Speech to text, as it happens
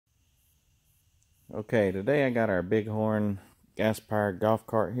Okay, today I got our Bighorn gas-powered golf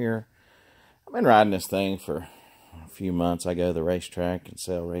cart here. I've been riding this thing for a few months. I go to the racetrack and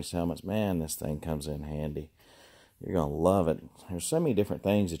sell race helmets. Man, this thing comes in handy. You're going to love it. There's so many different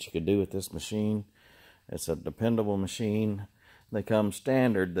things that you could do with this machine. It's a dependable machine. They come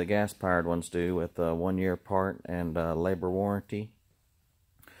standard, the gas-powered ones do, with a 1-year part and labor warranty.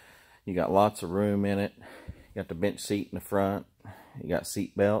 You got lots of room in it. You got the bench seat in the front. You got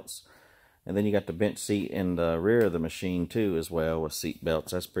seat belts. And then you got the bench seat in the rear of the machine too as well with seat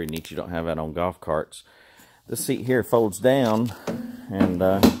belts. That's pretty neat. You don't have that on golf carts. This seat here folds down and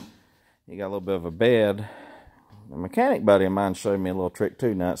you got a little bit of a bed. A mechanic buddy of mine showed me a little trick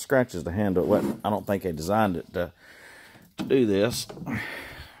too. Now it scratches the handle. I don't think they designed it to do this.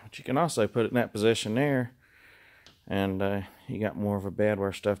 But you can also put it in that position there and you got more of a bed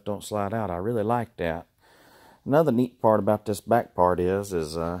where stuff don't slide out. I really like that. Another neat part about this back part is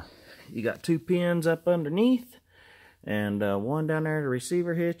you got 2 pins up underneath and one down there, the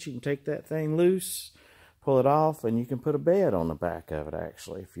receiver hitch. You can take that thing loose, pull it off, and you can put a bed on the back of it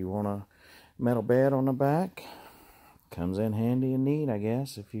actually. If you want a metal bed on the back, comes in handy and neat, I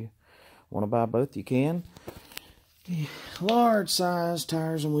guess. If you want to buy both, you can. Large size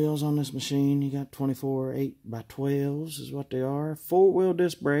tires and wheels on this machine. You got 24 8x12s is what they are. 4-wheel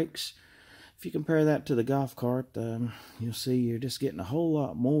disc brakes. If you compare that to the golf cart, you'll see you're just getting a whole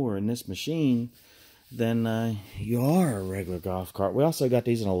lot more in this machine than you are a regular golf cart. We also got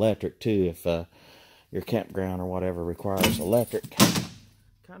these in electric too, if your campground or whatever requires electric.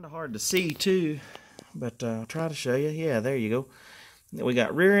 Kind of hard to see too, but I'll try to show you. Yeah, there you go. We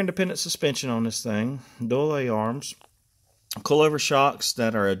got rear independent suspension on this thing, dual A arms, coilover shocks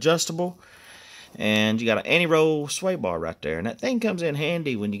that are adjustable. And you got an anti-roll sway bar right there. And that thing comes in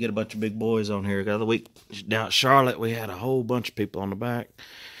handy when you get a bunch of big boys on here. The other week down at Charlotte, we had a whole bunch of people on the back.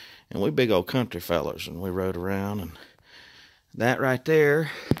 And we big old country fellers. And we rode around. And that right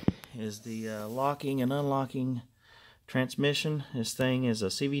there is the locking and unlocking transmission. This thing is a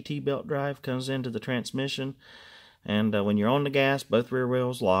CVT belt drive. Comes into the transmission. And when you're on the gas, both rear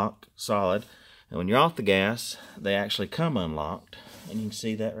wheels lock solid. And when you're off the gas, they actually come unlocked. And you can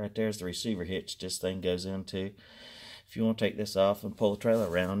see that right there is the receiver hitch this thing goes into. If you want to take this off and pull the trailer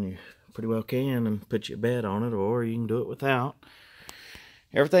around, you pretty well can and put your bed on it, or you can do it without.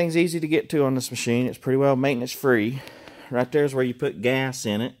 Everything's easy to get to on this machine. It's pretty well maintenance free. Right there is where you put gas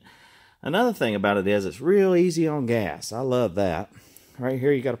in it. Another thing about it is it's real easy on gas. I love that. Right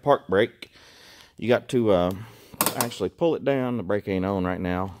here you got a park brake. You got to actually pull it down. The brake ain't on right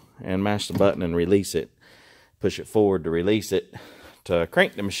now. And mash the button and release it. Push it forward to release it. To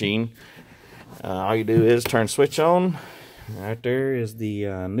crank the machine, all you do is turn switch on. Right there is the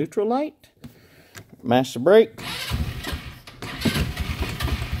neutral light. Mash the brake.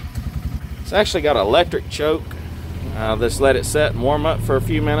 It's actually got an electric choke. Just let it set and warm up for a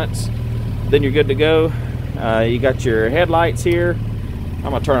few minutes. Then you're good to go. You got your headlights here. I'm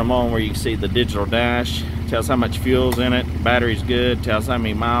going to turn them on where you can see the digital dash. Tells how much fuel's in it. Battery's good. Tells how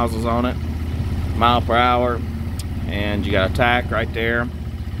many miles is on it. Mile per hour. And you got a tack right there.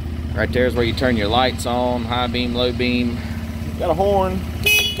 Right there is where you turn your lights on. High beam, low beam. Got a horn.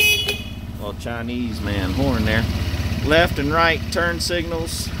 Little Chinese man horn there. Left and right turn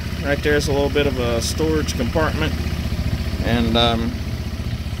signals. Right there's a little bit of a storage compartment. And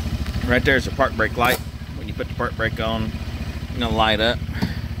right there's a park brake light. When you put the park brake on, it's gonna light up.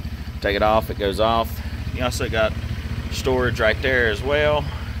 Take it off, it goes off. You also got storage right there as well.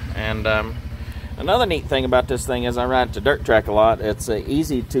 And another neat thing about this thing is I ride to dirt track a lot. It's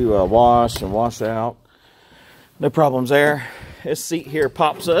easy to wash and wash out. No problems there. This seat here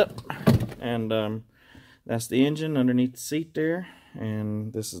pops up, and that's the engine underneath the seat there.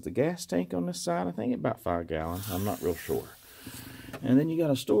 And this is the gas tank on this side. I think about 5 gallons. I'm not real sure. And then you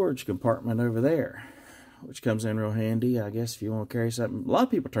got a storage compartment over there, which comes in real handy, I guess, if you want to carry something. A lot of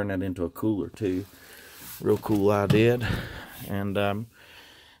people turn that into a cooler too. Real cool idea. And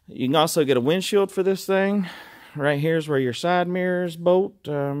you can also get a windshield for this thing. Right here is where your side mirrors bolt.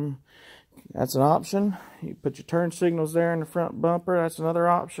 That's an option. You put your turn signals there in the front bumper. That's another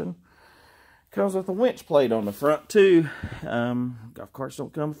option. Comes with a winch plate on the front too. Golf carts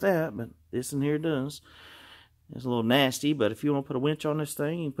don't come with that, but this in here does. It's a little nasty, but if you want to put a winch on this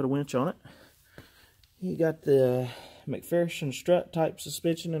thing, you can put a winch on it. You got the McPherson strut type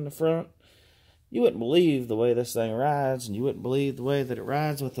suspension in the front. You wouldn't believe the way this thing rides, and you wouldn't believe the way that it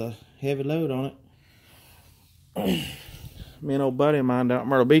rides with a heavy load on it. Me and old buddy of mine down at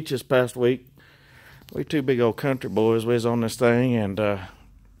Myrtle Beach this past week, we 2 big old country boys, we was on this thing, and I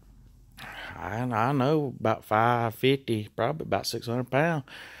know about 550, probably about 600 pounds.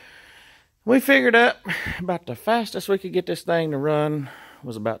 We figured up about the fastest we could get this thing to run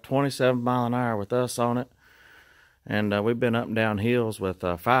was about 27 mile an hour with us on it. And we've been up and down hills with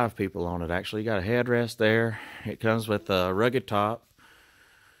 5 people on it. Actually, you got a headrest there. It comes with a rugged top.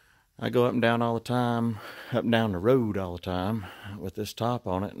 I go up and down all the time, up and down the road all the time with this top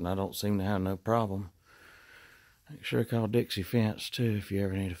on it, and I don't seem to have no problem. Make sure to call Dixie Fence too if you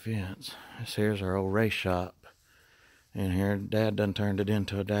ever need a fence. This here's our old race shop in here. Dad done turned it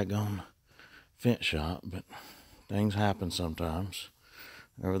into a daggone fence shop, but things happen sometimes.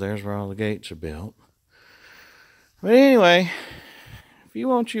 Over there's where all the gates are built. But anyway, if you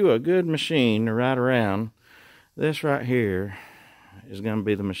want you a good machine to ride around, this right here is going to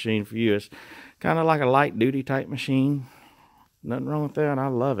be the machine for you. It's kind of like a light duty type machine. Nothing wrong with that. I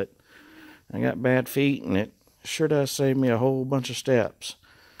love it. I got bad feet and it sure does save me a whole bunch of steps.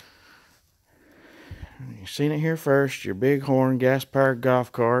 You've seen it here first, your Bighorn gas-powered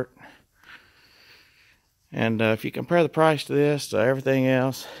golf cart. And if you compare the price to this to everything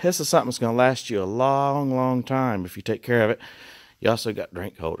else, this is something that's going to last you a long, long time if you take care of it. You also got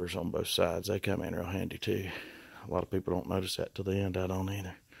drink holders on both sides. They come in real handy too. A lot of people don't notice that till the end. I don't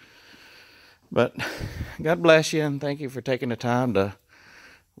either. But God bless you, and thank you for taking the time to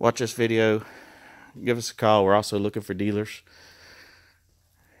watch this video. Give us a call. We're also looking for dealers.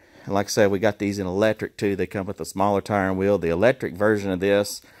 And like I said, we got these in electric too. They come with a smaller tire and wheel. The electric version of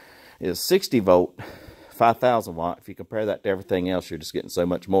this is 60 volt. 5,000 watt. If you compare that to everything else, you're just getting so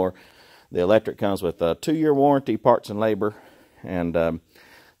much more. The electric comes with a 2-year warranty, parts and labor, and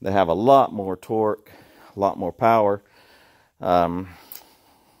they have a lot more torque, a lot more power, a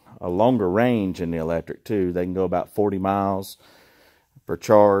longer range in the electric too. They can go about 40 miles per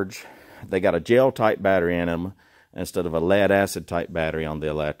charge. They got a gel type battery in them instead of a lead acid type battery on the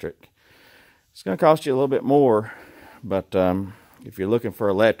electric. It's going to cost you a little bit more, but if you're looking for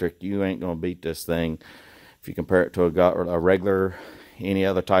electric, you ain't going to beat this thing. If you compare it to a regular, any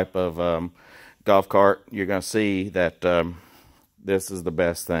other type of golf cart, you're going to see that this is the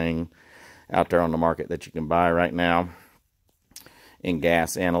best thing out there on the market that you can buy right now in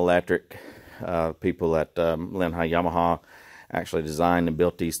gas and electric. People at Linhai Yamaha actually designed and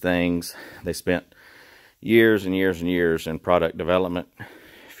built these things. They spent years and years and years in product development.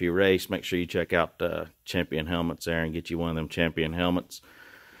 If you race, make sure you check out Champion helmets there and get you one of them Champion helmets.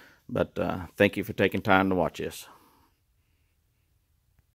 But thank you for taking time to watch this.